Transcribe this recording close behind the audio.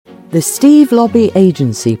The Steve Lobby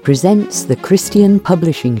Agency presents The Christian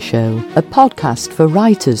Publishing Show, a podcast for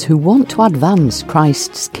writers who want to advance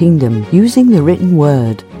Christ's kingdom using the written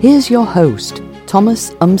word. Here's your host,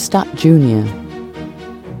 Thomas Umstattd Jr.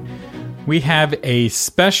 We have a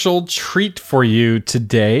special treat for you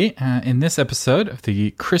today. In this episode of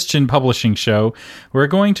the Christian Publishing Show, we're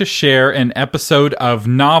going to share an episode of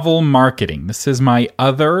Novel Marketing. This is my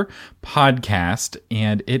other podcast,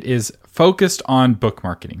 and it is focused on book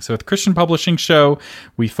marketing. So at the Christian Publishing Show,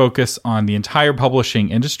 we focus on the entire publishing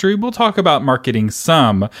industry. We'll talk about marketing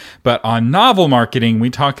some, but on novel marketing, we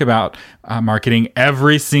talk about marketing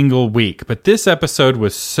every single week. But this episode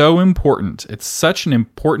was so important. It's such an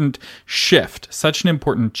important shift, such an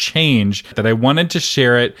important change that I wanted to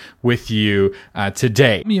share it with you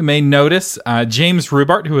today. You may notice James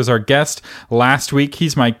Rubart, who was our guest last week,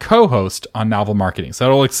 he's my co-host on Novel Marketing. So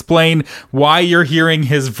it'll explain why you're hearing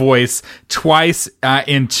his voice twice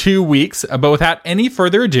in 2 weeks. But without any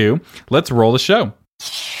further ado, let's roll the show.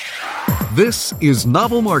 This is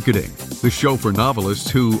Novel Marketing, the show for novelists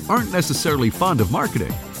who aren't necessarily fond of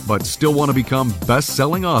marketing, but still want to become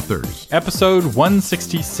best-selling authors. Episode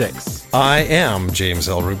 166. I am James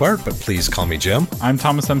L. Rubart, but please call me Jim. I'm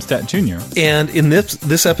Thomas Umstattd Jr. And in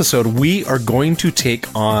this episode, we are going to take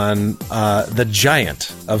on the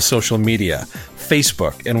giant of social media,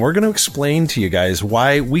 Facebook, and we're going to explain to you guys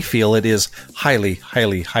why we feel it is highly,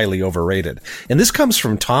 highly, highly overrated. And this comes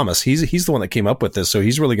from Thomas. He's the one that came up with this, so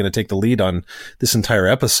he's really going to take the lead on this entire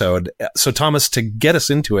episode. So Thomas, to get us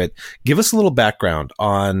into it, give us a little background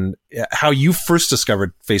on how you first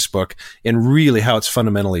discovered Facebook and really how it's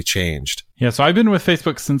fundamentally changed. Yeah, so I've been with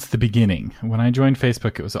Facebook since the beginning. When I joined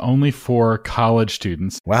Facebook, it was only for college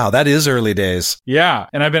students. Wow, that is early days. Yeah,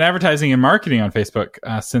 and I've been advertising and marketing on Facebook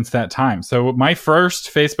since that time. So my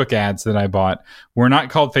first Facebook ads that I bought were not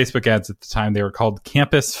called Facebook ads at the time. They were called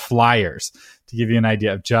campus flyers, to give you an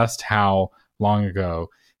idea of just how long ago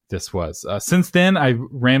this was. Since then, I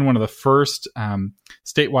ran one of the first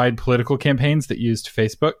statewide political campaigns that used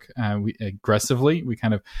Facebook aggressively. We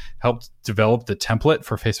kind of helped develop the template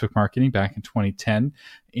for Facebook marketing back in 2010.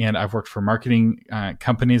 And I've worked for marketing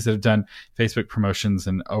companies that have done Facebook promotions.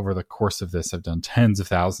 And over the course of this, I've done tens of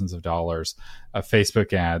thousands of dollars of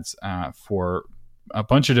Facebook ads for a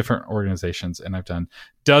bunch of different organizations, and I've done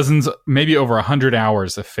dozens, maybe over 100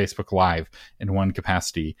 hours of Facebook Live in one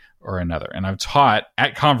capacity or another. And I've taught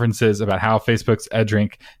at conferences about how Facebook's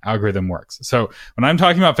EdRank algorithm works. So when I'm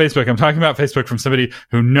talking about Facebook, I'm talking about Facebook from somebody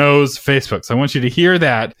who knows Facebook. So I want you to hear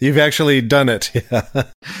that. You've actually done it.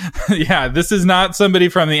 Yeah, this is not somebody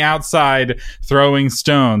from the outside throwing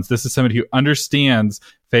stones. This is somebody who understands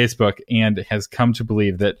Facebook and has come to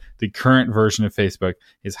believe that the current version of Facebook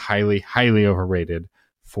is highly, highly overrated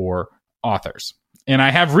for authors. And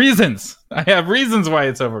I have reasons. I have reasons why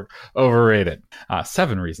it's overrated.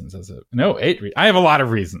 7 reasons. 8. I have a lot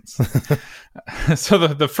of reasons. So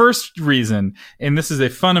the first reason, and this is a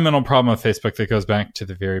fundamental problem of Facebook that goes back to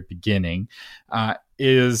the very beginning,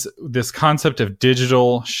 is this concept of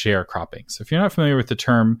digital sharecropping. So if you're not familiar with the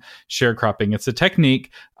term sharecropping, it's a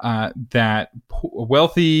technique that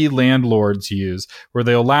wealthy landlords use where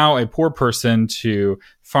they allow a poor person to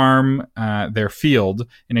farm their field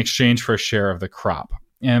in exchange for a share of the crop.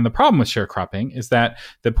 And the problem with sharecropping is that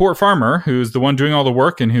the poor farmer, who's the one doing all the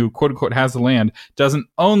work and who, quote unquote, has the land, doesn't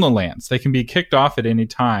own the land. So they can be kicked off at any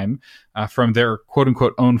time from their, quote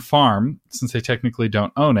unquote, own farm, since they technically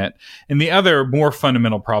don't own it. And the other more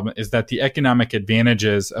fundamental problem is that the economic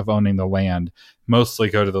advantages of owning the land mostly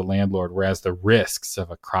go to the landlord, whereas the risks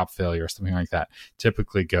of a crop failure or something like that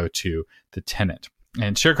typically go to the tenant.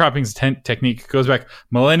 And sharecropping's technique goes back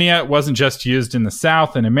millennia. It wasn't just used in the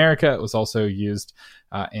South and America. It was also used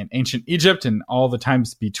in ancient Egypt and all the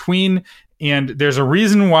times between. And there's a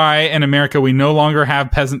reason why in America we no longer have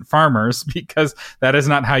peasant farmers, because that is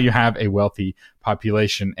not how you have a wealthy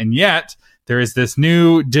population. And yet there is this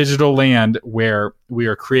new digital land where we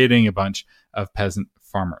are creating a bunch of peasant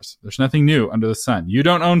farmers. There's nothing new under the sun. You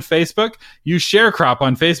don't own Facebook. You sharecrop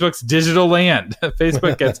on Facebook's digital land.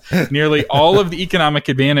 Facebook gets nearly all of the economic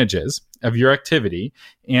advantages of your activity.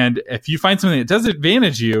 And if you find something that does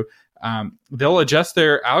advantage you, they'll adjust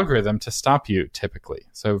their algorithm to stop you typically.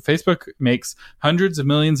 So Facebook makes hundreds of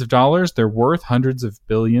millions of dollars. They're worth hundreds of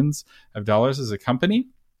billions of dollars as a company.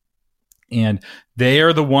 And they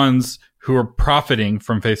are the ones who are profiting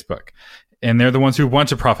from Facebook. And they're the ones who want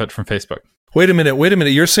to profit from Facebook. Wait a minute.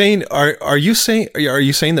 You're saying, are you saying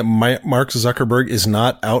that Mark Zuckerberg is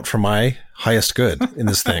not out for my highest good in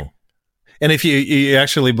this thing? And if you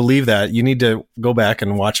actually believe that, you need to go back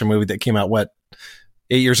and watch a movie that came out,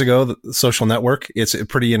 8 years ago, the social network. It's a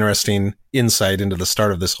pretty interesting insight into the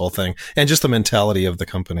start of this whole thing and just the mentality of the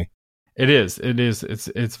company. It is.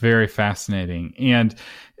 It's very fascinating. And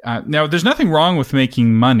now there's nothing wrong with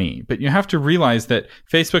making money, but you have to realize that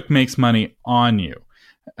Facebook makes money on you.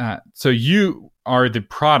 So you are the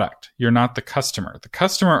product. You're not the customer. The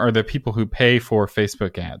customer are the people who pay for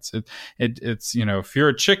Facebook ads. It's, if you're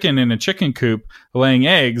a chicken in a chicken coop laying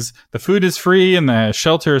eggs, the food is free and the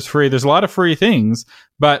shelter is free. There's a lot of free things,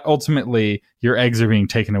 but ultimately your eggs are being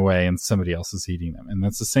taken away and somebody else is eating them. And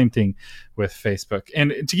that's the same thing with Facebook.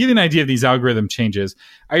 And to give you an idea of these algorithm changes,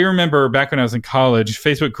 I remember back when I was in college,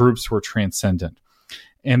 Facebook groups were transcendent.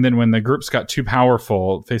 And then when the groups got too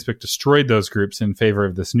powerful, Facebook destroyed those groups in favor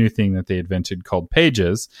of this new thing that they invented called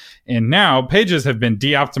Pages. And now Pages have been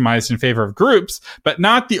de-optimized in favor of groups, but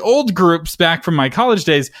not the old groups back from my college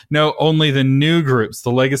days. No, only the new groups.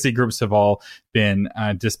 The legacy groups have all been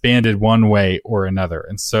disbanded one way or another.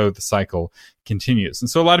 And so the cycle continues. And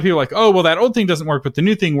so a lot of people are like, oh, well, that old thing doesn't work, but the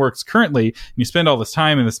new thing works currently. And you spend all this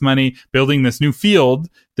time and this money building this new field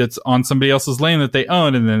that's on somebody else's land that they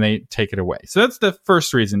own, and then they take it away. So that's the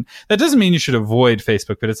first reason. That doesn't mean you should avoid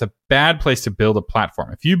Facebook, but it's a bad place to build a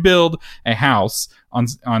platform. If you build a house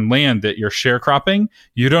on land that you're sharecropping,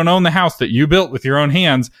 you don't own the house that you built with your own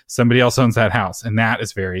hands. Somebody else owns that house. And that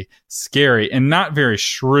is very scary and not very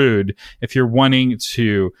shrewd if you're wanting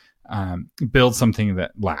to build something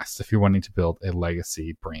that lasts, if you're wanting to build a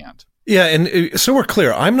legacy brand. Yeah, and so we're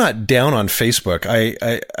clear, I'm not down on Facebook.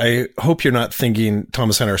 I hope you're not thinking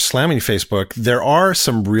Thomas and I are slamming Facebook. There are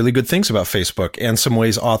some really good things about Facebook and some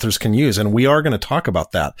ways authors can use, and we are going to talk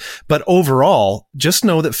about that. But overall, just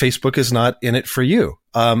know that Facebook is not in it for you.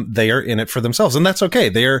 They are in it for themselves, and that's okay.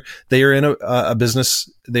 They are in a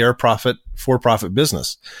business. They are a for-profit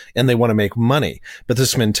business, and they want to make money. But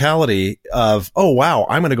this mentality of, oh wow,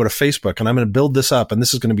 I'm going to go to Facebook and I'm going to build this up, and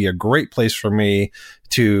this is going to be a great place for me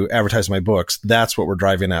to advertise my books. That's what we're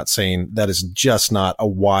driving at, saying that is just not a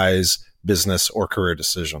wise business or career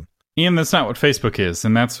decision. And that's not what Facebook is.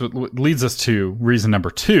 And that's what leads us to reason number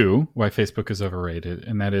 2 why Facebook is overrated,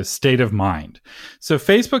 and that is state of mind. So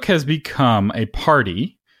Facebook has become a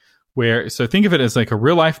party so think of it as like a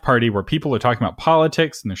real life party where people are talking about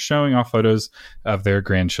politics and they're showing off photos of their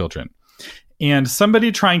grandchildren. And somebody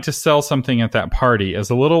trying to sell something at that party sell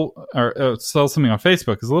something on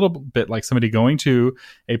Facebook is a little bit like somebody going to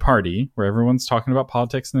a party where everyone's talking about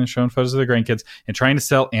politics and they're showing photos of their grandkids and trying to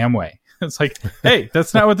sell Amway. It's like, hey,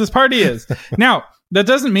 that's not what this party is. Now, that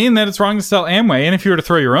doesn't mean that it's wrong to sell Amway. And if you were to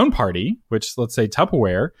throw your own party, which let's say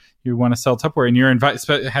Tupperware, you want to sell Tupperware and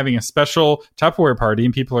you're having a special Tupperware party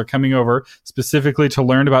and people are coming over specifically to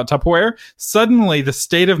learn about Tupperware, suddenly the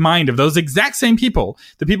state of mind of those exact same people,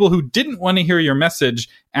 the people who didn't want to hear your message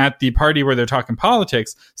at the party where they're talking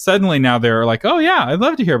politics, suddenly now they're like, oh yeah, I'd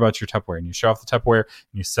love to hear about your Tupperware. And you show off the Tupperware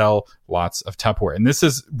and you sell lots of Tupperware. And this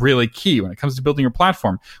is really key when it comes to building your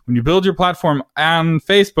platform. When you build your platform on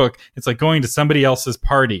Facebook, it's like going to somebody else's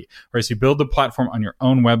party. Whereas you build the platform on your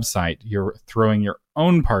own website, you're throwing your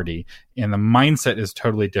own party, and the mindset is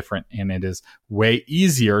totally different, and it is way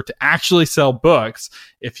easier to actually sell books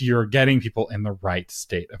if you're getting people in the right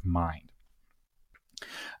state of mind.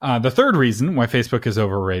 The third reason why Facebook is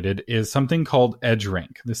overrated is something called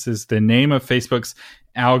EdgeRank. This is the name of Facebook's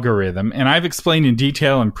algorithm, and I've explained in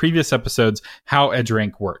detail in previous episodes how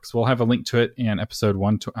EdgeRank works. We'll have a link to it in episode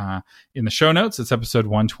 1 in the show notes. It's episode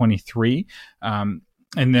 123.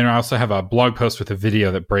 And then I also have a blog post with a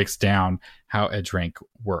video that breaks down how EdgeRank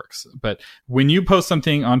works. But when you post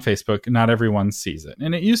something on Facebook, not everyone sees it.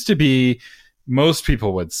 And it used to be most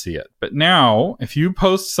people would see it. But now, if you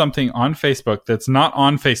post something on Facebook that's not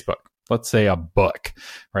on Facebook, let's say a book,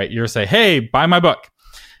 right? You're say, hey, buy my book.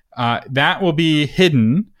 That will be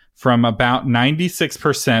hidden from about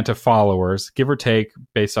 96% of followers, give or take,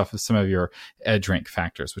 based off of some of your EdgeRank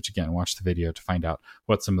factors, which again, watch the video to find out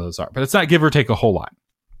what some of those are. But it's not give or take a whole lot.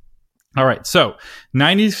 All right, so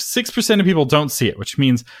 96% of people don't see it, which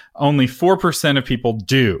means only 4% of people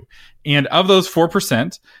do. And of those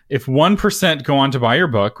 4%, if 1% go on to buy your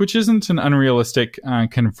book, which isn't an unrealistic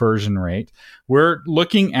conversion rate, we're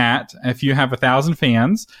looking at, if you have 1,000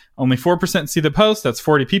 fans, only 4% see the post, that's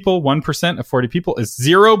 40 people. 1% of 40 people is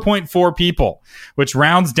 0.4 people, which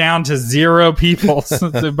rounds down to 0 people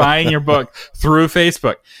buying your book through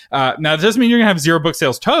Facebook. Now, it doesn't mean you're going to have 0 book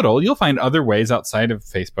sales total. You'll find other ways outside of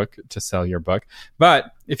Facebook to sell your book.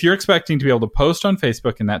 But if you're expecting to be able to post on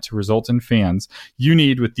Facebook and that to result in fans, you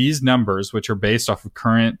need, with these numbers, which are based off of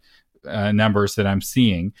current numbers that I'm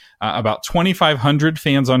seeing, about 2,500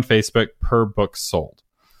 fans on Facebook per book sold.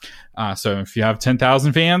 So if you have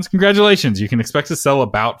 10,000 fans, congratulations. You can expect to sell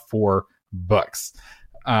about 4 books.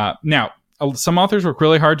 Now, some authors work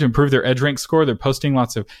really hard to improve their EdgeRank score. They're posting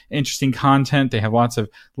lots of interesting content. They have lots of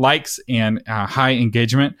likes and high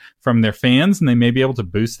engagement from their fans, and they may be able to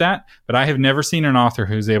boost that. But I have never seen an author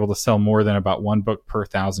who's able to sell more than about one book per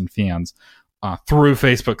 1,000 fans through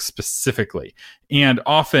Facebook specifically. And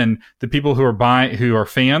often the people who are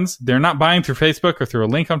fans, they're not buying through Facebook or through a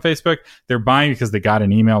link on Facebook. They're buying because they got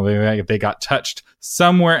an email. They got touched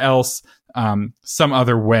somewhere else, some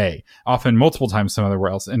other way, often multiple times some other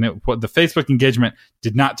way else. And the Facebook engagement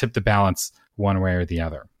did not tip the balance one way or the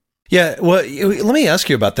other. Yeah, well, let me ask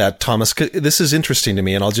you about that, Thomas. This is interesting to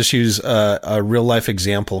me, and I'll just use a real life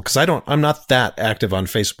example because I'm not that active on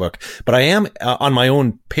Facebook, but I am on my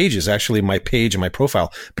own pages, actually my page and my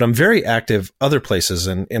profile, but I'm very active other places,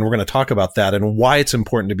 and we're going to talk about that and why it's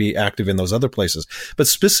important to be active in those other places. But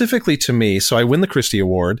specifically to me, so I win the Christie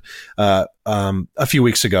Award a few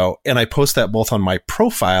weeks ago, and I post that both on my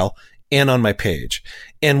profile and on my page.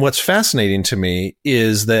 And what's fascinating to me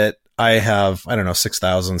is that I have,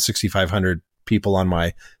 6,000, 6,500 people on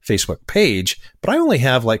my Facebook page, but I only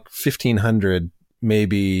have like 1,500,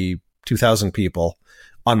 maybe 2,000 people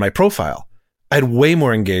on my profile. I had way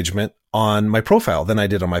more engagement on my profile than I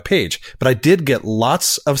did on my page, but I did get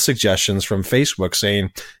lots of suggestions from Facebook saying,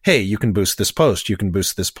 hey, you can boost this post, you can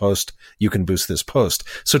boost this post, you can boost this post.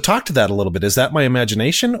 So talk to that a little bit. Is that my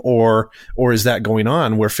imagination or is that going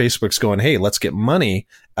on where Facebook's going, hey, let's get money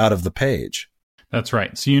out of the page? That's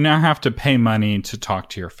right. So you now have to pay money to talk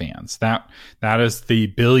to your fans. That is the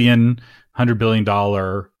 $100 billion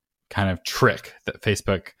kind of trick that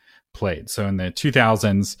Facebook played. So in the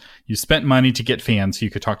 2000s, you spent money to get fans who you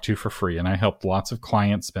could talk to for free. And I helped lots of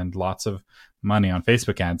clients spend lots of money on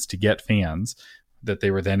Facebook ads to get fans that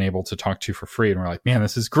they were then able to talk to for free. And we're like, man,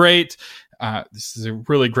 this is great. This is a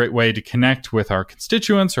really great way to connect with our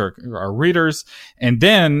constituents or our readers. And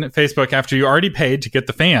then Facebook, after you already paid to get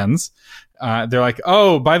the fans, they're like,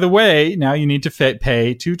 oh, by the way, now you need to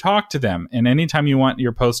pay to talk to them. And anytime you want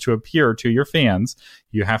your post to appear to your fans,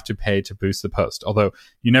 you have to pay to boost the post. Although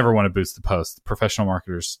you never want to boost the post. Professional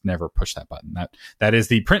marketers never push that button. That is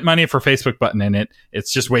the print money for Facebook button, and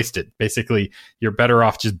it's just wasted. Basically, you're better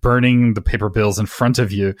off just burning the paper bills in front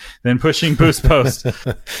of you than pushing boost post.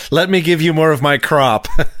 Let me give you more of my crop.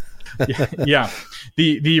 Yeah.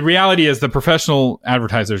 The reality is the professional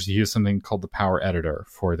advertisers use something called the Power Editor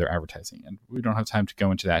for their advertising. And we don't have time to go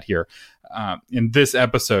into that here in this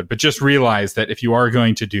episode, but just realize that if you are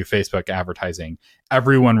going to do Facebook advertising,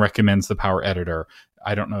 everyone recommends the Power Editor.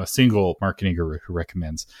 I don't know a single marketing guru who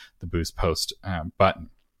recommends the boost post button.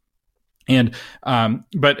 And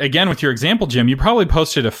but again, with your example, Jim, you probably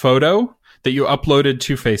posted a photo that you uploaded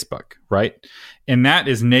to Facebook, right? And that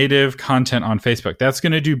is native content on Facebook. That's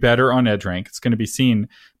going to do better on EdgeRank. It's going to be seen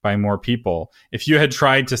by more people. If you had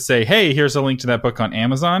tried to say, hey, here's a link to that book on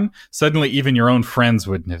Amazon, suddenly even your own friends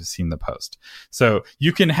wouldn't have seen the post. So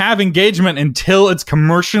you can have engagement until it's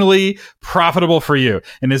commercially profitable for you.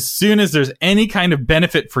 And as soon as there's any kind of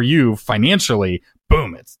benefit for you financially,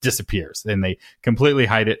 boom, it disappears. And they completely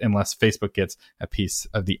hide it unless Facebook gets a piece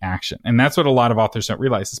of the action. And that's what a lot of authors don't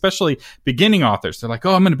realize, especially beginning authors. They're like,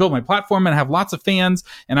 oh, I'm going to build my platform and have lots of fans,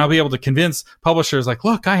 and I'll be able to convince publishers like,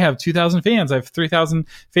 look, I have 2,000 fans. I have 3,000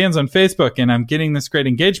 fans on Facebook, and I'm getting this great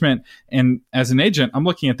engagement. And as an agent, I'm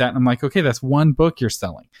looking at that and I'm like, okay, that's one book you're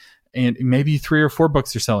selling. And maybe 3 or 4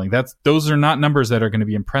 books you're selling. Those are not numbers that are going to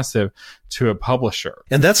be impressive to a publisher.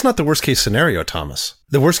 And that's not the worst case scenario, Thomas.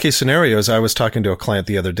 The worst case scenario is I was talking to a client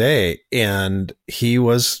the other day, and he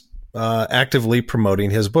was actively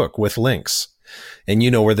promoting his book with links. And you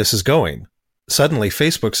know where this is going. Suddenly,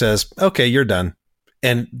 Facebook says, okay, you're done.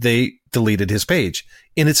 And they deleted his page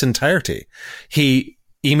in its entirety. He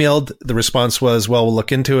emailed. The response was, well, we'll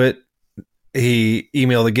look into it. He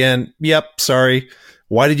emailed again. Yep, sorry.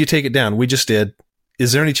 Why did you take it down? We just did.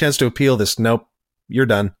 Is there any chance to appeal this? Nope. You're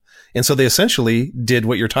done. And so they essentially did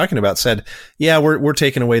what you're talking about, said, yeah, we're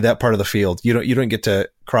taking away that part of the field. You don't get to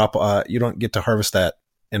crop, you don't get to harvest that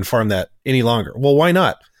and farm that any longer. Well, why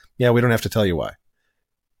not? Yeah, we don't have to tell you why.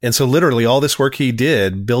 And so literally all this work he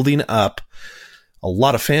did building up a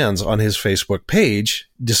lot of fans on his Facebook page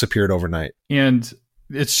disappeared overnight. And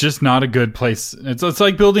it's just not a good place. It's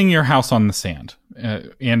like building your house on the sand,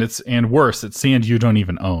 and worse, it's sand you don't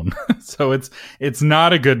even own. So it's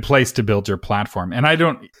not a good place to build your platform. And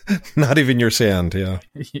not even your sand, yeah,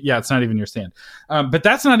 yeah, it's not even your sand. But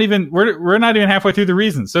that's not even we're not even halfway through the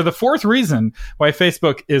reason. So the fourth reason why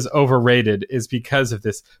Facebook is overrated is because of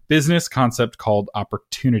this business concept called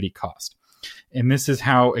opportunity cost, and this is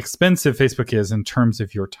how expensive Facebook is in terms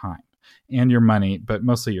of your time and your money, but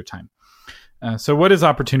mostly your time. So what is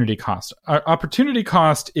opportunity cost? Opportunity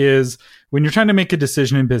cost is when you're trying to make a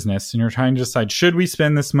decision in business and you're trying to decide, should we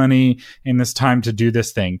spend this money and this time to do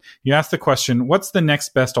this thing? You ask the question, what's the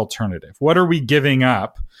next best alternative? What are we giving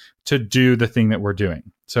up to do the thing that we're doing?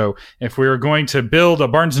 So if we're going to build a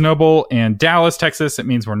Barnes & Noble in Dallas, Texas, it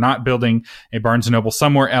means we're not building a Barnes & Noble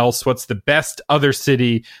somewhere else. What's the best other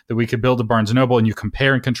city that we could build a Barnes & Noble? And you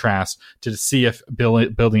compare and contrast to see if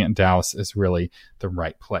building it in Dallas is really the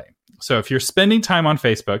right play. So if you're spending time on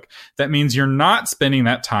Facebook, that means you're not spending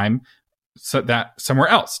that time somewhere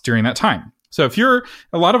else during that time. So if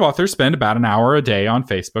a lot of authors spend about an hour a day on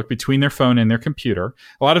Facebook between their phone and their computer.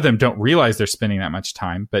 A lot of them don't realize they're spending that much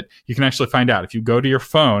time, but you can actually find out. If you go to your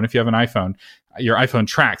phone, if you have an iPhone, your iPhone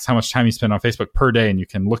tracks how much time you spend on Facebook per day, and you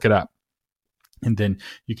can look it up. And then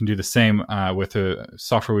you can do the same with a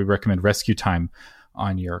software we recommend, Rescue Time,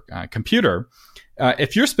 on your computer.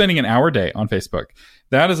 If you're spending an hour a day on Facebook,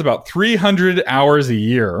 that is about 300 hours a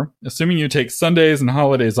year, assuming you take Sundays and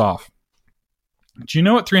holidays off. Do you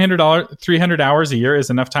know what 300 hours a year is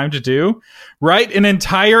enough time to do? Write an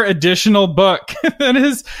entire additional book. That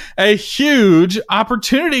is a huge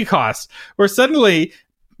opportunity cost. Where suddenly,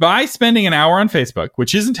 by spending an hour on Facebook,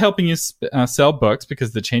 which isn't helping you sell books because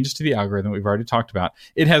of the changes to the algorithm we've already talked about,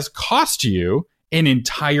 it has cost you an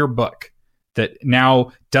entire book that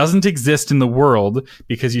now doesn't exist in the world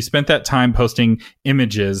because you spent that time posting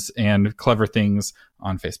images and clever things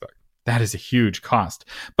on Facebook. That is a huge cost,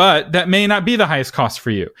 but that may not be the highest cost for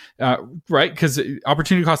you, right? Because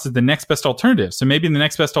opportunity cost is the next best alternative. So maybe the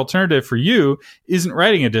next best alternative for you isn't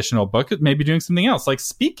writing an additional book, it may be doing something else like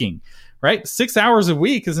speaking. Right? 6 hours a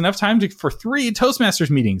week is enough time for 3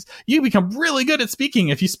 Toastmasters meetings. You become really good at speaking.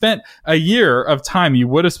 If you spent a year of time you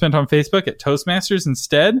would have spent on Facebook at Toastmasters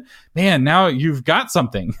instead, man, now you've got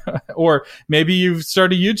something. Or maybe you've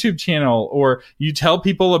started a YouTube channel, or you tell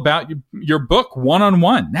people about your book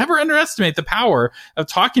one-on-one. Never underestimate the power of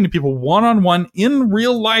talking to people one-on-one in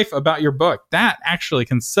real life about your book. That actually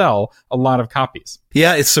can sell a lot of copies.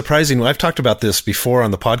 Yeah, it's surprising. I've talked about this before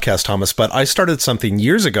on the podcast, Thomas, but I started something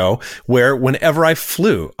years ago where whenever I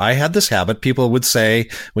flew, I had this habit. People would say,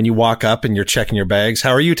 when you walk up and you're checking your bags,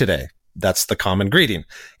 how are you today? That's the common greeting.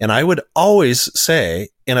 And I would always say,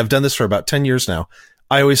 and I've done this for about 10 years now,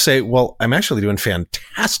 I always say, well, I'm actually doing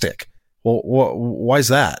fantastic. Well, why is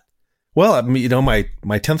that? Well, my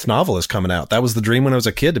 10th novel is coming out. That was the dream when I was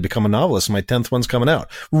a kid, to become a novelist. My 10th one's coming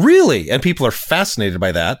out. Really? And people are fascinated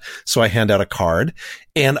by that. So I hand out a card.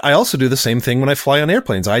 And I also do the same thing when I fly on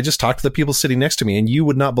airplanes. I just talk to the people sitting next to me, and you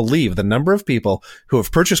would not believe the number of people who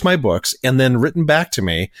have purchased my books and then written back to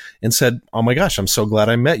me and said, oh my gosh, I'm so glad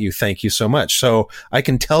I met you. Thank you so much. So I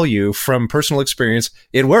can tell you from personal experience,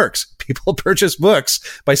 it works. People purchase books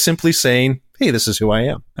by simply saying, hey, this is who I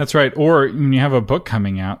am. That's right. Or when you have a book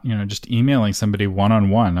coming out, just emailing somebody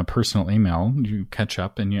one-on-one, a personal email, you catch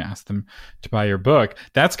up and you ask them to buy your book.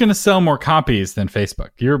 That's going to sell more copies than Facebook.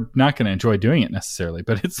 You're not going to enjoy doing it necessarily,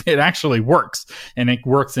 but it actually works, and it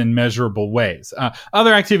works in measurable ways.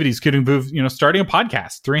 Other activities could involve, starting a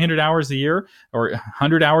podcast. 300 hours a year or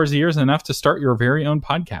 100 hours a year is enough to start your very own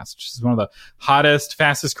podcast, which is one of the hottest,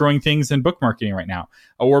 fastest growing things in book marketing right now.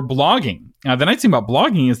 Or blogging. The nice thing about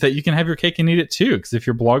blogging is that you can have your cake and eat it too, because if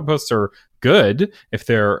your blog posts are good, if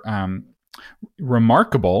they're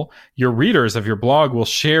remarkable, your readers of your blog will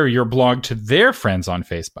share your blog to their friends on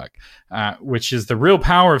Facebook, which is the real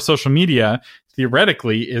power of social media.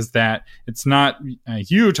 Theoretically, is that it's not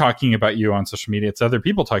you talking about you on social media, it's other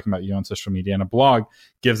people talking about you on social media, and a blog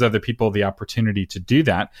gives other people the opportunity to do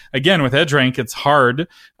that. Again, with EdgeRank, it's hard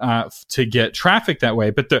to get traffic that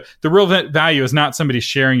way, but the real value is not somebody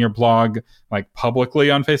sharing your blog like publicly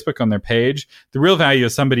on Facebook on their page. The real value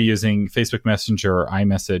is somebody using Facebook Messenger or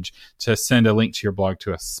iMessage to send a link to your blog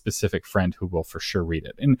to a specific friend who will for sure read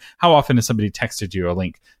it. And how often has somebody texted you a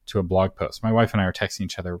link to a blog post? My wife and I are texting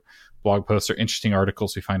each other blog posts or interesting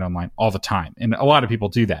articles we find online all the time. And a lot of people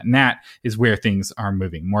do that. And that is where things are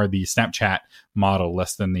moving, more the Snapchat model,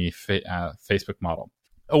 less than the Facebook model.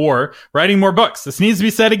 Or writing more books. This needs to be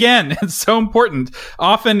said again. It's so important.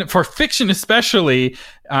 Often, for fiction especially,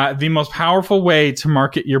 the most powerful way to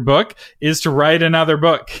market your book is to write another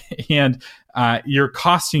book. And you're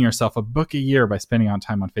costing yourself a book a year by spending on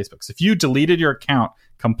time on Facebook. So if you deleted your account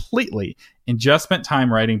completely and just spent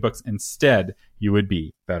time writing books instead, you would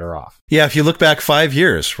be better off. Yeah, if you look back 5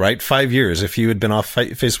 years, right? 5 years. If you had been off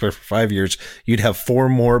Facebook for 5 years, you'd have 4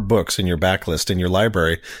 more books in your backlist in your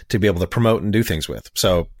library to be able to promote and do things with.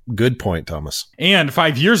 So good point, Thomas. And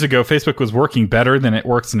 5 years ago, Facebook was working better than it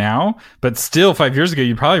works now. But still, 5 years ago,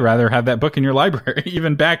 you'd probably rather have that book in your library,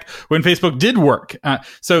 even back when Facebook did work.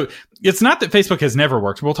 So it's not that Facebook has never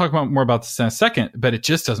worked. We'll talk more about this in a second, but it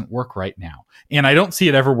just doesn't work right now. And I don't see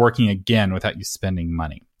it ever working again without you spending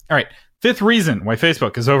money. All right. 5th reason why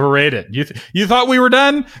Facebook is overrated. You thought we were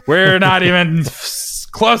done? We're not even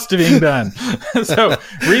close to being done. So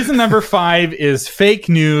reason number 5 is fake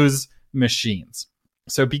news machines.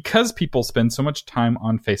 So because people spend so much time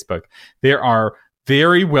on Facebook, there are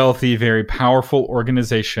very wealthy, very powerful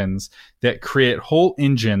organizations that create whole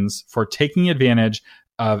engines for taking advantage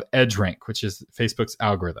of EdgeRank, which is Facebook's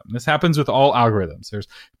algorithm. This happens with all algorithms. There's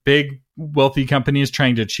big, wealthy companies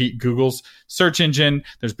trying to cheat Google's search engine.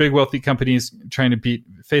 There's big, wealthy companies trying to beat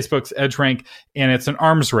Facebook's EdgeRank, and it's an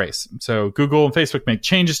arms race. So Google and Facebook make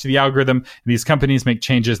changes to the algorithm, and these companies make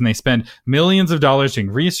changes, and they spend millions of dollars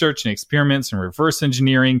doing research and experiments and reverse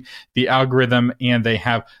engineering the algorithm, and they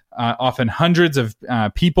have often hundreds of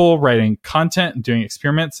people writing content and doing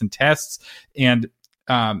experiments and tests, and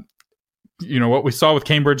what we saw with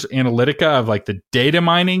Cambridge Analytica of like the data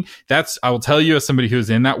mining, that's, I will tell you as somebody who's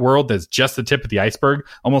in that world, that's just the tip of the iceberg.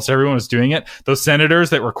 Almost everyone was doing it. Those senators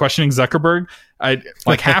that were questioning Zuckerberg,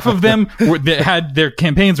 like half of them that had their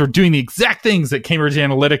campaigns were doing the exact things that Cambridge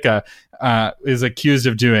Analytica is accused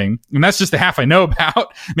of doing. And that's just the half I know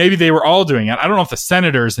about. Maybe they were all doing it. I don't know if the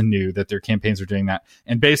senators knew that their campaigns were doing that.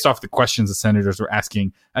 And based off the questions the senators were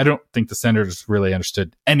asking, I don't think the senators really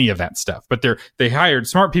understood any of that stuff. But they hired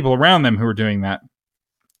smart people around them who were doing that.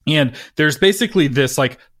 And there's basically this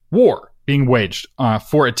like war being waged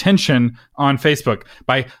for attention on Facebook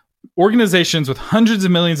by organizations with hundreds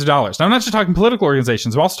of millions of dollars. Now, I'm not just talking political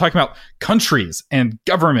organizations. I'm also talking about countries and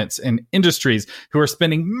governments and industries who are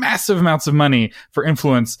spending massive amounts of money for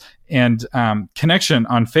influence and connection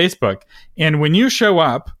on Facebook. And when you show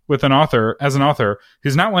up with an author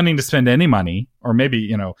who's not wanting to spend any money, or maybe,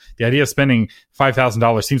 the idea of spending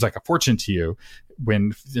 $5,000 seems like a fortune to you,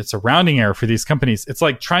 when it's a rounding error for these companies, it's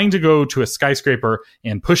like trying to go to a skyscraper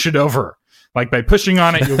and push it over. Like by pushing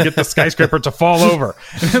on it, you'll get the skyscraper to fall over.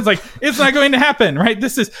 And it's like, it's not going to happen, right?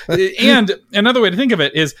 And another way to think of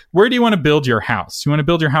it is, where do you want to build your house? Do you want to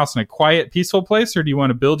build your house in a quiet, peaceful place, or do you want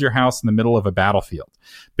to build your house in the middle of a battlefield?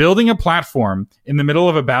 Building a platform in the middle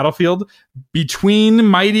of a battlefield between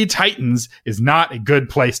mighty titans is not a good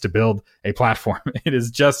place to build a platform. It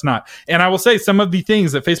is just not. And I will say some of the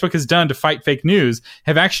things that Facebook has done to fight fake news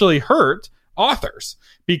have actually hurt authors,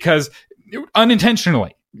 because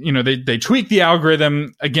unintentionally, they tweak the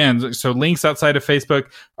algorithm again. So links outside of Facebook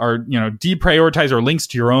are, deprioritized, or links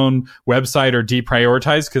to your own website are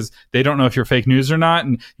deprioritized because they don't know if you're fake news or not.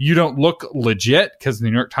 And you don't look legit because the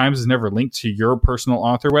New York Times has never linked to your personal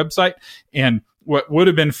author website. And what would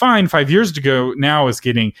have been fine 5 years ago now is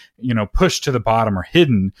getting, pushed to the bottom or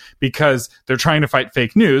hidden because they're trying to fight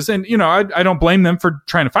fake news. And, I don't blame them for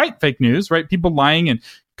trying to fight fake news, right? People lying and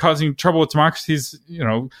causing trouble with democracies,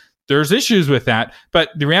 there's issues with that.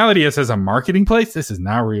 But the reality is, as a marketing place, this is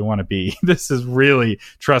not where you want to be. This is really,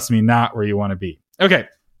 trust me, not where you want to be. Okay.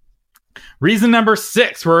 Reason number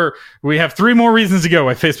 6, we have 3 more reasons to go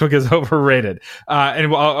why Facebook is overrated.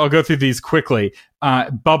 And I'll go through these quickly.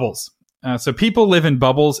 Bubbles. So people live in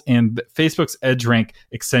bubbles, and Facebook's EdgeRank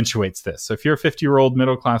accentuates this. So if you're a 50-year-old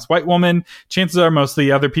middle-class white woman, chances are most of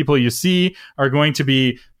the other people you see are going to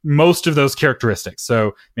be most of those characteristics.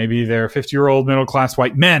 So maybe they're 50-year-old middle-class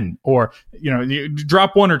white men, or, you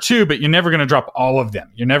drop 1 or 2, but you're never going to drop all of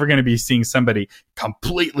them. You're never going to be seeing somebody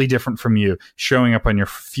completely different from you showing up on your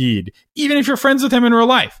feed, even if you're friends with him in real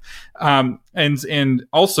life. And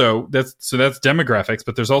also that's demographics,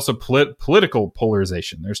 but there's also political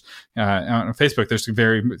polarization. There's on Facebook, there's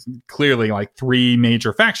very clearly like 3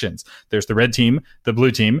 major factions. There's the red team, the blue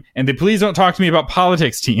team, and the please don't talk to me about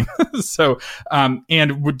politics team. So,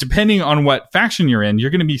 and depending on what faction you're in, you're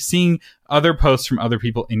going to be seeing other posts from other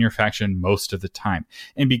people in your faction most of the time.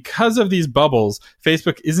 And because of these bubbles,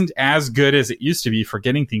 Facebook isn't as good as it used to be for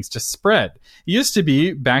getting things to spread. It used to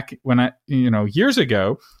be back when years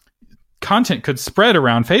ago, content could spread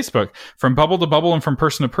around Facebook from bubble to bubble and from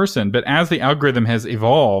person to person. But as the algorithm has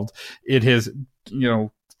evolved, it has,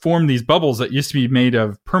 formed these bubbles that used to be made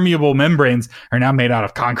of permeable membranes are now made out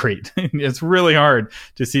of concrete. It's really hard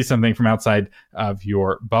to see something from outside of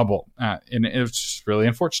your bubble. And it's just really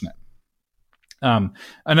unfortunate.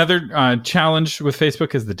 Another challenge with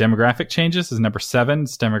Facebook is the demographic changes. Is number 7.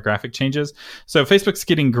 It's demographic changes. So Facebook's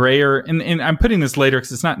getting grayer, and I'm putting this later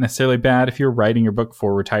because it's not necessarily bad. If you're writing your book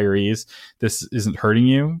for retirees, this isn't hurting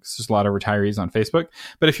you. There's a lot of retirees on Facebook.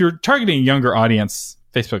 But if you're targeting a younger audience,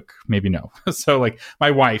 Facebook, maybe no. So like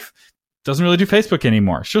my wife doesn't really do Facebook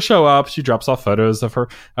anymore. She'll show up, she drops off photos of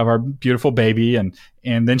our beautiful baby, and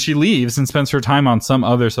then she leaves and spends her time on some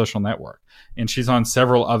other social network. And she's on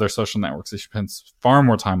several other social networks that she spends far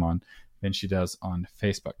more time on than she does on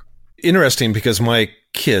Facebook. Interesting, because my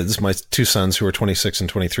kids, my 2 sons who are 26 and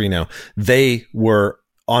 23 now, they were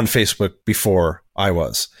on Facebook before I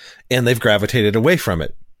was, and they've gravitated away from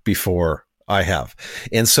it before I have.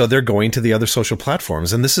 And so they're going to the other social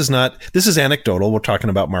platforms. And this is anecdotal. We're talking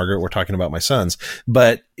about Margaret. We're talking about my sons,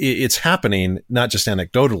 but it's happening not just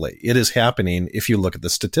anecdotally. It is happening if you look at the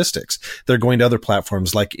statistics. They're going to other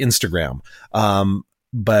platforms like Instagram.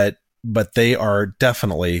 But they are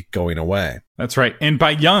definitely going away. That's right. And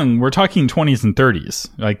by young, we're talking 20s and 30s.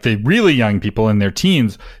 Like the really young people in their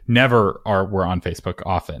teens were on Facebook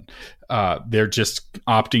often. They're just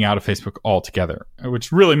opting out of Facebook altogether,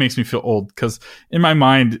 which really makes me feel old because in my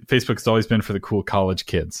mind, Facebook's always been for the cool college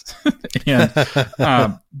kids. And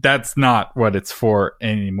that's not what it's for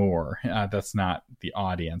anymore. That's not the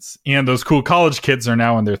audience. And those cool college kids are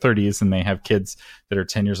now in their 30s and they have kids that are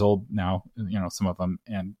 10 years old now, some of them.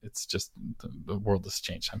 And it's just the world has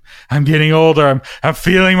changed. I'm getting older. I'm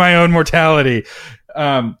feeling my own mortality.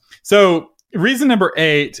 So reason number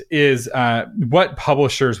 8 is what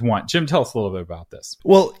publishers want. Jim, tell us a little bit about this.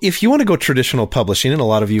 Well, if you want to go traditional publishing, and a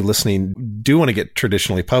lot of you listening do want to get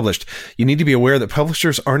traditionally published, you need to be aware that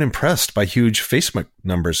publishers aren't impressed by huge Facebook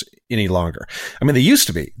numbers any longer. I mean, they used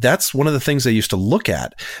to be. That's one of the things they used to look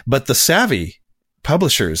at. But the savvy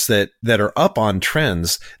publishers that are up on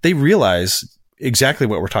trends, they realize exactly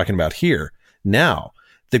what we're talking about here. Now,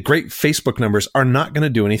 the great Facebook numbers are not going to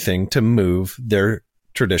do anything to move their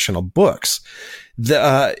traditional books.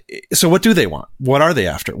 So what do they want? What are they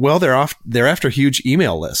after? Well, they're after huge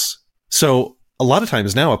email lists. So a lot of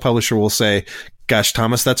times now a publisher will say, gosh,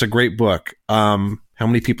 Thomas, that's a great book. How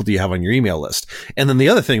many people do you have on your email list? And then the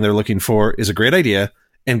other thing they're looking for is a great idea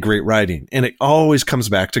and great writing. And it always comes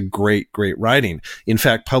back to great writing. In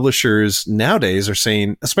fact, publishers nowadays are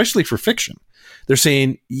saying, especially for fiction, they're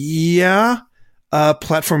saying,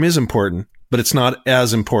 platform is important, but it's not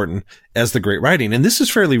as important as the great writing. And this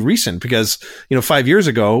is fairly recent because, 5 years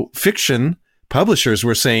ago, fiction publishers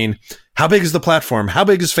were saying, how big is the platform? How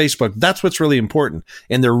big is Facebook? That's what's really important.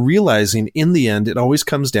 And they're realizing in the end, it always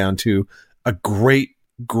comes down to a great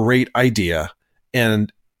idea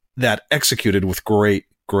and that executed with great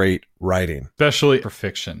writing. Especially for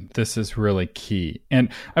fiction. This is really key. And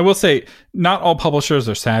I will say, not all publishers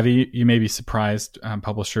are savvy. You may be surprised.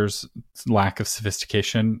 Publishers' lack of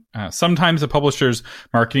sophistication. Sometimes a publisher's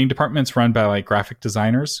marketing department's run by like graphic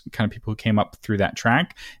designers, kind of people who came up through that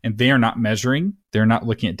track, and they are not measuring. They're not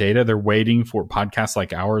looking at data. They're waiting for podcasts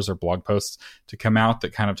like ours or blog posts to come out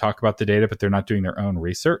that kind of talk about the data, but they're not doing their own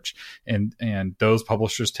research. And those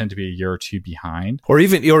publishers tend to be a year or two behind. Or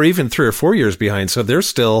even 3 or 4 years behind. So they're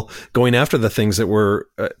still going after the things that were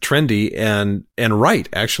trendy and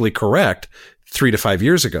actually correct 3 to 5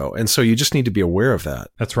 years ago. And so you just need to be aware of that.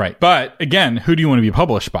 That's right. But again, who do you want to be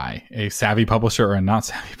published by? A savvy publisher or a not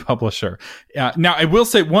savvy publisher? Now, I will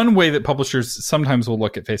say one way that publishers sometimes will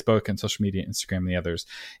look at Facebook and social media, Instagram, and the others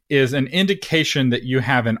is an indication that you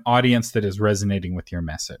have an audience that is resonating with your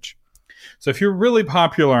message. So if you're really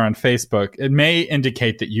popular on Facebook, it may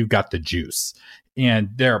indicate that you've got the juice and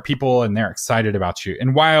there are people and they're excited about you.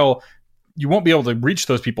 And while you won't be able to reach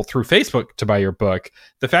those people through Facebook to buy your book,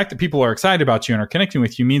 the fact that people are excited about you and are connecting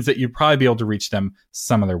with you means that you'll probably be able to reach them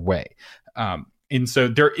some other way. And so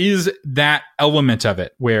there is that element of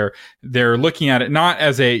it where they're looking at it not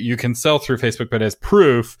as you can sell through Facebook, but as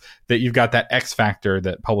proof that you've got that X factor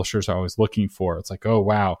that publishers are always looking for. It's like, oh,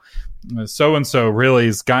 wow, so-and-so really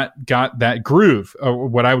has got that groove, or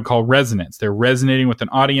what I would call resonance. They're resonating with an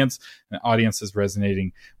audience, and the audience is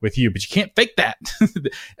resonating with you, but you can't fake that.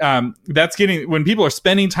 That's when people are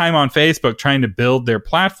spending time on Facebook trying to build their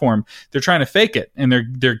platform, they're trying to fake it and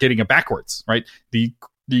they're getting it backwards, right?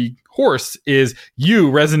 The horse is you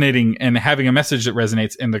resonating and having a message that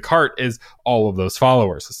resonates, and the cart is all of those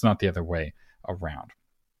followers. It's not the other way around.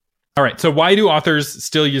 All right. So why do authors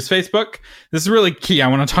still use Facebook? This is really key. I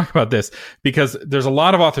want to talk about this because there's a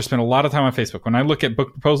lot of authors spend a lot of time on Facebook. When I look at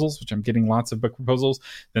book proposals, which I'm getting lots of book proposals,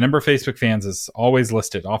 the number of Facebook fans is always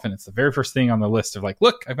listed. Often it's the very first thing on the list of like,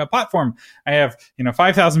 look, I've got a platform. I have,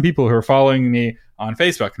 5,000 people who are following me on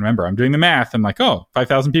Facebook. And remember, I'm doing the math. I'm like,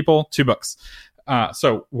 5,000 people, 2 books.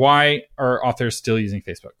 So why are authors still using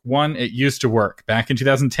Facebook? One, it used to work. Back in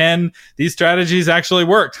 2010, these strategies actually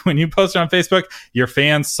worked. When you posted on Facebook, your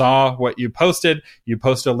fans saw what you posted. You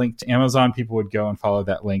posted a link to Amazon, people would go and follow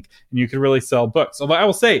that link, and you could really sell books. Although I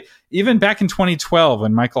will say, even back in 2012,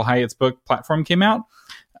 when Michael Hyatt's book Platform came out,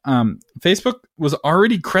 Facebook was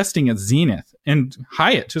already cresting its zenith, and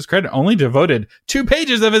Hyatt, to his credit, only devoted 2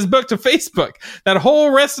 pages of his book to Facebook. That whole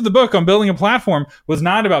rest of the book on building a platform was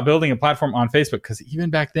not about building a platform on Facebook, because even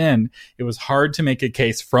back then, it was hard to make a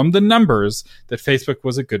case from the numbers that Facebook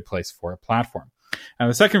was a good place for a platform. And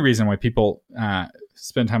the second reason why people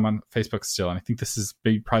spend time on Facebook still, and I think this is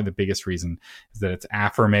probably the biggest reason, is that it's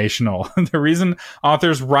affirmational. The reason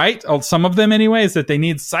authors write, some of them anyway, is that they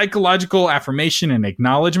need psychological affirmation and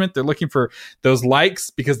acknowledgement. They're looking for those likes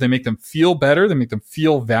because they make them feel better. They make them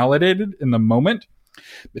feel validated in the moment.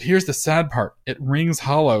 But here's the sad part. It rings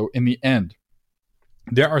hollow in the end.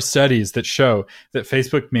 There are studies that show that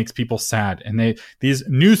Facebook makes people sad, and these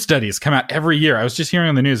new studies come out every year. I was just hearing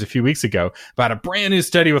on the news a few weeks ago about a brand new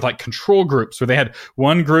study with like control groups, where they had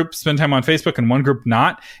one group spend time on Facebook and one group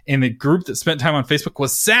not, and the group that spent time on Facebook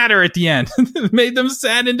was sadder at the end. It made them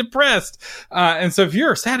sad and depressed. And so if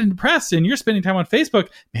you're sad and depressed and you're spending time on Facebook,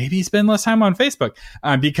 maybe spend less time on Facebook,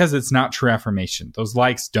 because it's not true affirmation. Those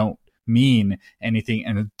likes don't mean anything,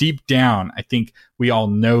 and deep down I think we all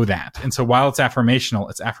know that. And so while it's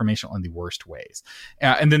affirmational in the worst ways.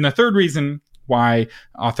 And then the third reason why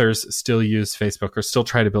authors still use Facebook or still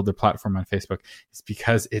try to build their platform on Facebook is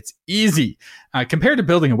because it's easy. Compared to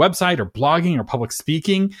building a website or blogging or public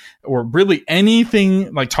speaking or really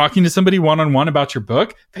anything like talking to somebody one-on-one about your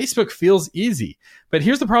book, Facebook feels easy. But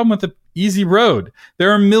here's the problem with the easy road.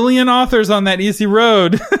 There are a million authors on that easy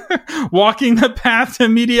road walking the path to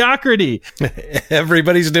mediocrity.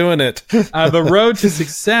 Everybody's doing it. The road to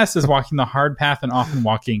success is walking the hard path and often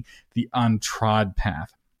walking the untrod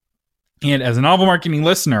path. And as a novel marketing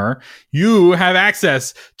listener, you have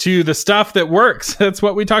access to the stuff that works. That's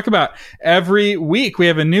what we talk about every week. We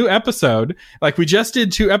have a new episode. Like we just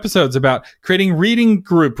did 2 episodes about creating reading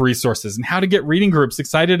group resources and how to get reading groups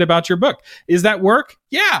excited about your book. Is that work?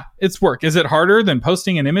 Yeah, it's work. Is it harder than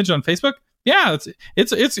posting an image on Facebook? Yeah,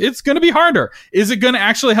 it's going to be harder. Is it going to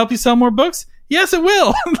actually help you sell more books? Yes, it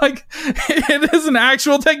will. Like, it is an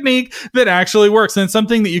actual technique that actually works, and it's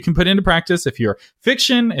something that you can put into practice if you're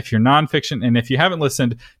fiction, if you're nonfiction, and if you haven't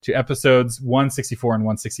listened to episodes 164 and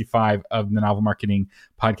 165 of the Novel Marketing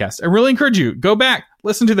Podcast, I really encourage you, go back,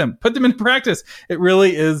 listen to them, put them into practice. It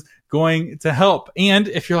really is going to help. And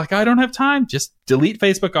if you're like, I don't have time, just delete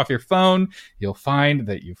Facebook off your phone. You'll find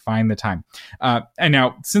that you find the time. And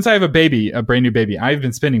now, since I have a brand new baby, I've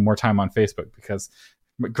been spending more time on Facebook because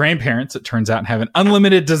grandparents, it turns out, have an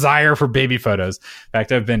unlimited desire for baby photos. In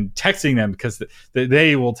fact, I've been texting them because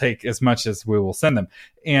they will take as much as we will send them.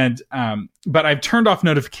 And but I've turned off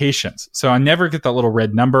notifications, so I never get that little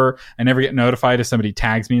red number. I never get notified if somebody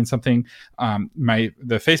tags me in something. The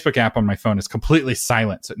Facebook app on my phone is completely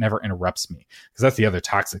silent, so it never interrupts me. Because that's the other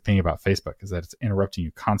toxic thing about Facebook, is that it's interrupting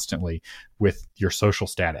you constantly with your social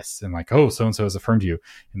status, and like, oh, so and so has affirmed you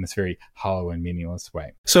in this very hollow and meaningless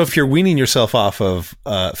way. So if you're weaning yourself off of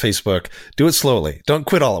Facebook, do it slowly. Don't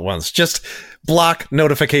quit all at once. Just block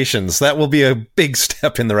notifications. That will be a big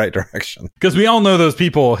step in the right direction. Because we all know those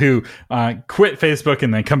people who quit Facebook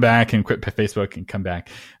and then come back and quit Facebook and come back.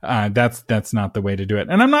 That's not the way to do it.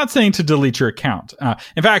 And I'm not saying to delete your account.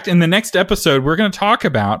 In fact, in the next episode, we're going to talk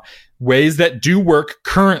about ways that do work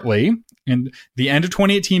currently in the end of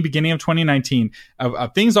 2018, beginning of 2019,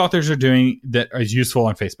 of things authors are doing that is useful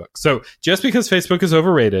on Facebook. So just because Facebook is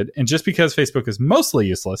overrated and just because Facebook is mostly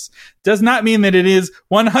useless does not mean that it is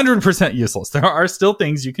 100% useless. There are still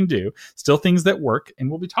things you can do, still things that work, and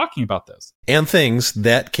we'll be talking about those. And things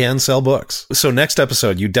that can sell books. So next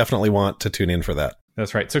episode, you definitely want to tune in for that.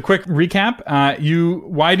 That's right. So quick recap.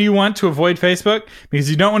 Why do you want to avoid Facebook? Because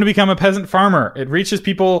you don't want to become a peasant farmer. It reaches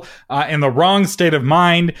people in the wrong state of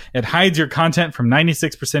mind. It hides your content from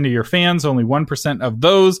 96% of your fans. Only 1% of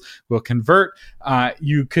those will convert.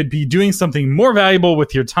 You could be doing something more valuable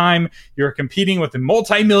with your time. You're competing with the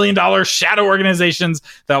multi-million-dollar shadow organizations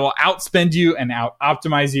that will outspend you and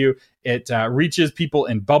out-optimize you. It reaches people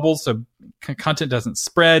in bubbles, so content doesn't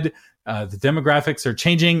spread. The demographics are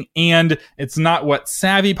changing, and it's not what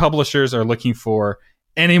savvy publishers are looking for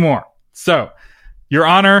anymore. So, Your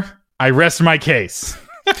Honor, I rest my case.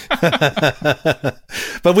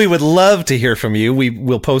 But we would love to hear from you. We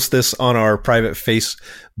will post this on our private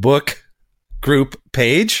Facebook group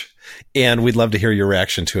page, and we'd love to hear your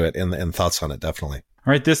reaction to it and thoughts on it, definitely.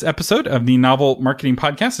 All right, this episode of the Novel Marketing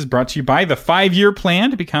Podcast is brought to you by the 5-Year Plan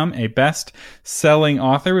to become a best-selling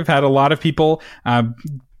author. We've had a lot of people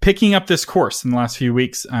picking up this course in the last few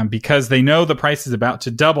weeks because they know the price is about to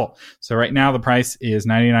double. So right now the price is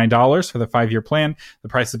 $99 for the 5-year plan. The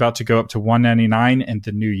price is about to go up to $199 in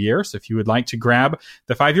the new year. So if you would like to grab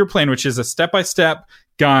the 5-year plan, which is a step-by-step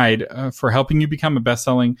guide for helping you become a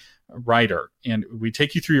best-selling writer, and we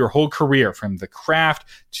take you through your whole career from the craft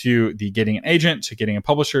to the getting an agent to getting a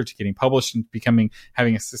publisher to getting published and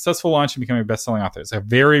having a successful launch and becoming a best-selling author. It's a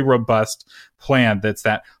very robust plan that's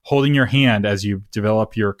that holding your hand as you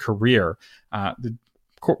develop your career. The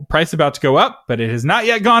price is about to go up, but it has not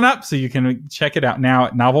yet gone up, so you can check it out now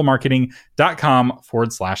at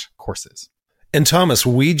novelmarketing.com/courses. And Thomas,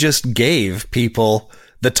 we just gave people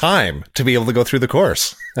the time to be able to go through the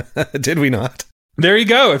course. Did we not? There you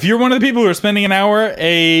go. If you're one of the people who are spending an hour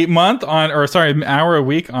a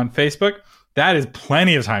week on Facebook, that is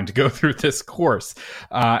plenty of time to go through this course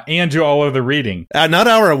and do all of the reading. Not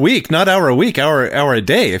hour a week, hour a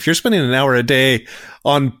day. If you're spending an hour a day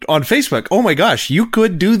on Facebook, oh my gosh, you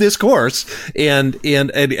could do this course. And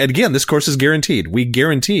again, this course is guaranteed. We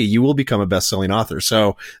guarantee you will become a best-selling author.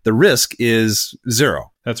 So the risk is zero.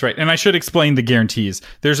 That's right. And I should explain the guarantees.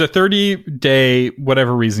 There's a 30-day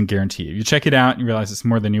whatever reason guarantee. If you check it out and you realize it's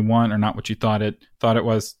more than you want or not what you thought it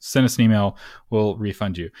was, send us an email. We'll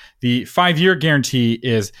refund you. The 5-year guarantee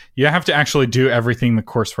is you have to actually do everything the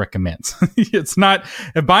course recommends. It's not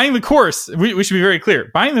buying the course. We should be very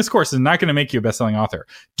clear. Buying this course is not going to make you a best-selling author.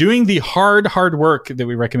 Doing the hard work that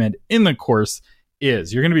we recommend in the course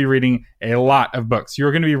is you're going to be reading a lot of books.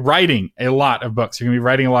 You're going to be writing a lot of books. You're going to be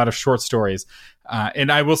writing a lot of short stories.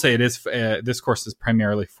 And I will say it is this course is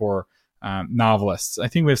primarily for novelists. I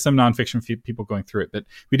think we have some nonfiction people going through it, but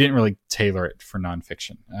we didn't really tailor it for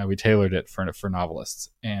nonfiction. We tailored it for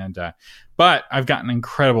novelists. But I've gotten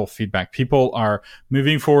incredible feedback. People are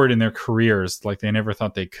moving forward in their careers like they never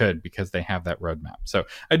thought they could because they have that roadmap. So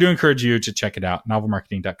I do encourage you to check it out,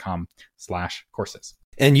 novelmarketing.com/courses.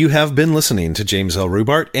 And you have been listening to James L.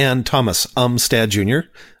 Rubart and Thomas Umstad Jr.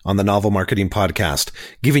 on the Novel Marketing Podcast,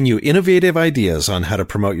 giving you innovative ideas on how to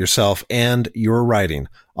promote yourself and your writing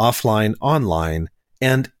offline, online,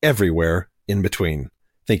 and everywhere in between.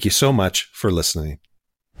 Thank you so much for listening.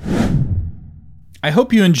 I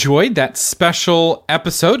hope you enjoyed that special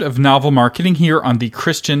episode of Novel Marketing here on the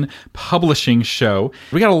Christian Publishing Show.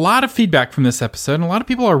 We got a lot of feedback from this episode, and a lot of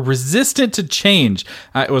people are resistant to change.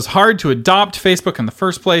 It was hard to adopt Facebook in the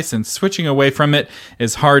first place, and switching away from it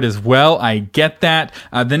is hard as well. I get that.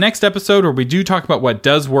 The next episode, where we do talk about what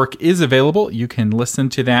does work, is available. You can listen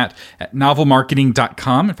to that at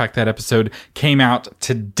novelmarketing.com. In fact, that episode came out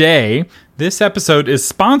today. This episode is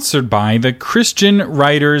sponsored by the Christian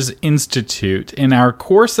Writers Institute, and our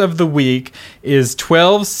course of the week is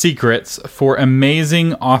 12 Secrets for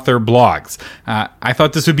Amazing Author Blogs. I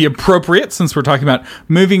thought this would be appropriate since we're talking about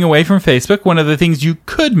moving away from Facebook. One of the things you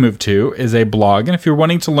could move to is a blog, and if you're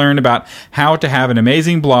wanting to learn about how to have an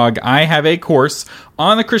amazing blog, I have a course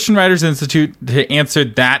on the Christian Writers Institute to answer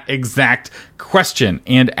that exact question.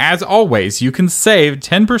 And as always, you can save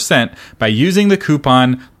 10% by using the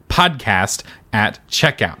coupon podcast at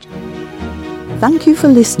checkout. Thank you for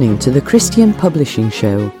listening to the Christian Publishing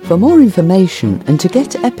Show. For more information and to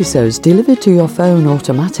get episodes delivered to your phone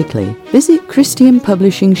automatically, visit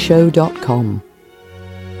christianpublishingshow.com.